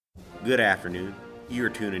Good afternoon. You're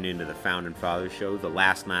tuning into the Founding Fathers Show, the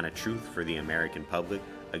last line of truth for the American public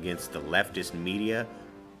against the leftist media,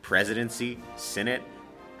 presidency, Senate,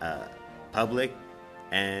 public,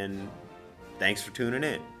 and thanks for tuning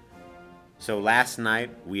in. So last night,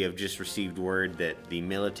 we have just received word that the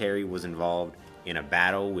military was involved in a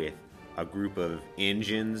battle with a group of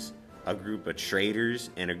Injuns, a group of traitors,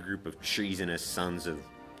 and a group of treasonous sons of,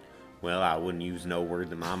 well, I wouldn't use no word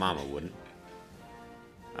that my mama wouldn't.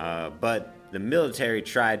 But the military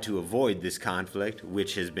tried to avoid this conflict,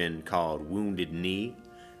 which has been called Wounded Knee,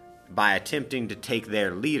 by attempting to take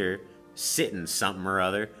their leader, Sitting something or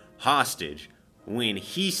other, hostage, when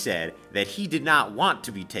he said that he did not want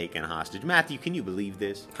to be taken hostage. Matthew, can you believe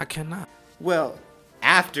this? I cannot. Well,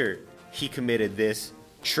 after he committed this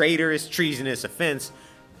traitorous, treasonous offense,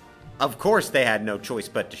 of course they had no choice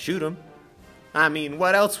but to shoot him. I mean,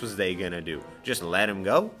 what else was they gonna do? Just let him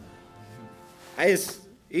go?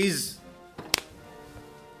 He's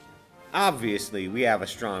obviously, we have a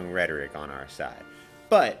strong rhetoric on our side,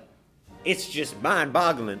 but it's just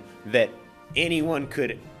mind-boggling that anyone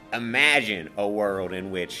could imagine a world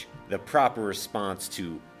in which the proper response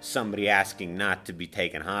to somebody asking not to be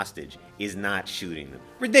taken hostage is not shooting them.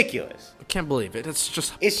 Ridiculous. I can't believe it. It's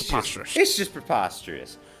just preposterous. It's just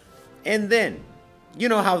preposterous. And then, you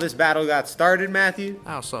know how this battle got started, Matthew?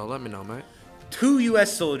 How so? Let me know, mate. 2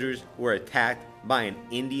 U.S. soldiers were attacked by an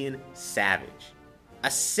Indian savage. A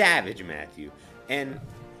savage, Matthew. And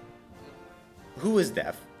who was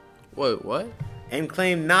deaf Wait, what? and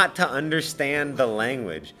claimed not to understand the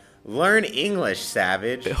language. Learn English,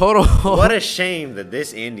 savage. Hold on. What a shame that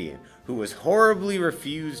this Indian, who was horribly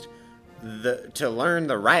refused to learn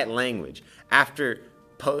the right language, after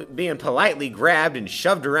being politely grabbed and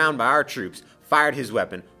shoved around by our troops, fired his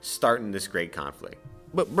weapon, starting this great conflict.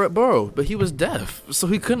 But he was deaf, so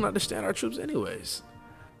he couldn't understand our troops anyways.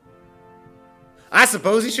 I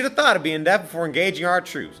suppose he should have thought of being deaf before engaging our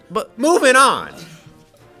troops. But moving on.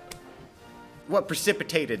 What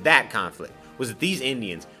precipitated that conflict was that these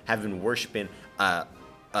Indians have been worshiping a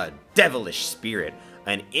devilish spirit,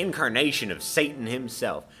 an incarnation of Satan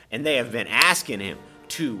himself, and they have been asking him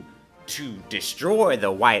to destroy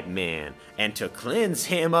the white man and to cleanse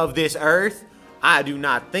him of this earth. I do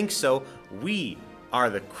not think so. We are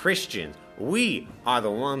the Christians. We are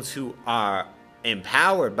the ones who are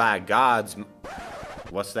empowered by God's...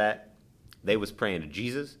 What's that? They was praying to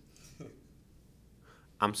Jesus?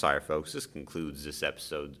 I'm sorry, folks. This concludes this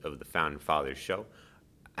episode of the Founding Fathers Show.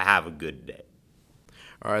 Have a good day.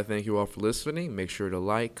 all right, thank you all for listening. Make sure to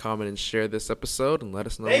like, comment, and share this episode, and let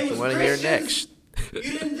us know what you want to hear next. You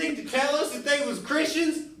didn't think to tell us that they was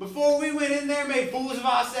Christians before we went in there and made fools of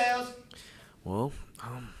ourselves? Well,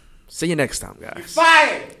 see you next time, guys. You're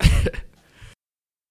fired!